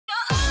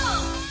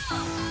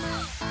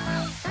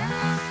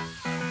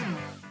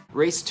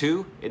Race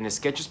 2 in the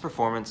Skechers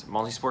Performance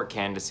MultiSport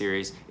Canada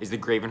Series is the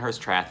Gravenhurst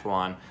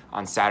Triathlon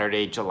on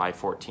Saturday, July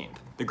 14th.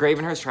 The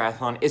Gravenhurst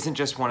Triathlon isn't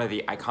just one of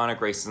the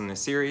iconic races in the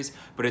series,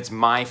 but it's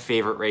my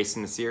favorite race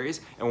in the series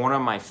and one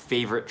of my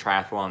favorite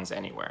triathlons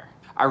anywhere.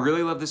 I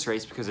really love this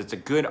race because it's a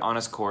good,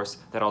 honest course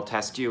that'll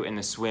test you in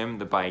the swim,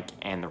 the bike,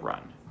 and the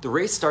run. The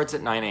race starts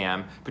at 9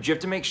 a.m., but you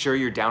have to make sure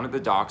you're down at the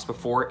docks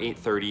before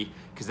 8:30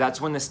 because that's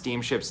when the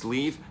steamships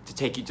leave to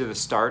take you to the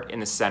start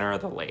in the center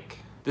of the lake.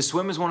 The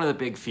swim is one of the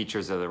big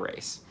features of the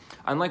race.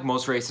 Unlike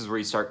most races where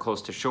you start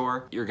close to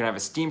shore, you're gonna have a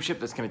steamship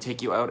that's gonna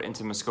take you out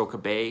into Muskoka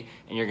Bay,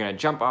 and you're gonna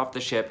jump off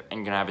the ship and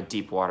you're gonna have a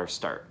deep water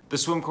start. The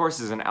swim course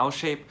is an L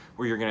shape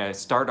where you're gonna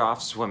start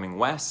off swimming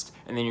west,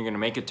 and then you're gonna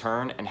make a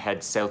turn and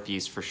head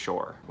southeast for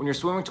shore. When you're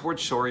swimming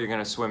towards shore, you're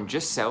gonna swim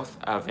just south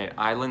of an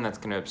island that's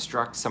gonna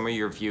obstruct some of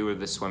your view of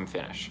the swim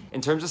finish.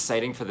 In terms of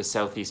sighting for the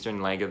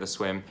southeastern leg of the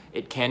swim,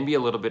 it can be a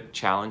little bit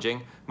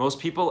challenging. Most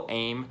people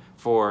aim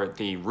for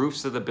the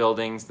roofs of the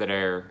buildings that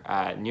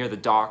are near the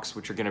docks,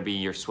 which are gonna be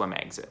your swim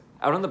exit.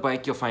 Out on the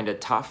bike, you'll find a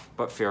tough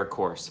but fair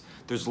course.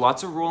 There's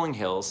lots of rolling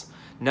hills.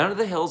 None of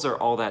the hills are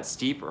all that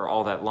steep or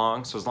all that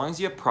long, so as long as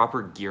you have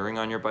proper gearing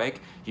on your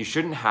bike, you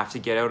shouldn't have to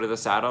get out of the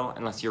saddle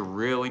unless you're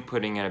really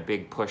putting in a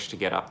big push to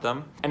get up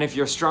them. And if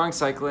you're a strong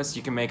cyclist,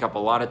 you can make up a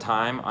lot of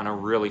time on a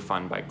really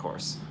fun bike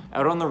course.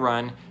 Out on the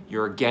run,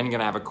 you're again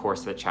gonna have a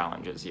course that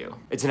challenges you.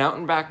 It's an out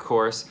and back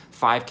course,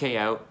 5K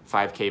out,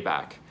 5K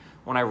back.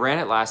 When I ran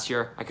it last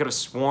year, I could have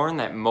sworn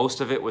that most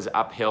of it was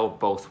uphill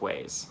both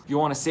ways. You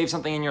want to save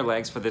something in your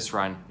legs for this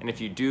run, and if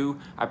you do,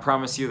 I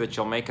promise you that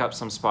you'll make up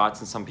some spots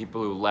and some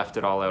people who left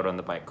it all out on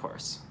the bike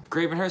course.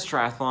 Gravenhurst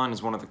Triathlon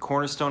is one of the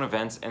cornerstone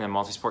events in the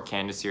MultiSport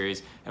Canada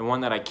Series, and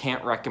one that I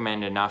can't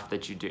recommend enough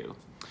that you do.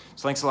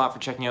 So thanks a lot for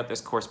checking out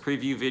this course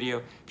preview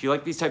video. If you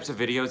like these types of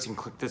videos, you can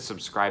click the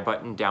subscribe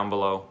button down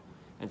below.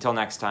 Until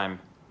next time,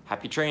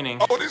 happy training.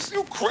 Oh, this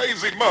you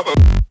crazy mother.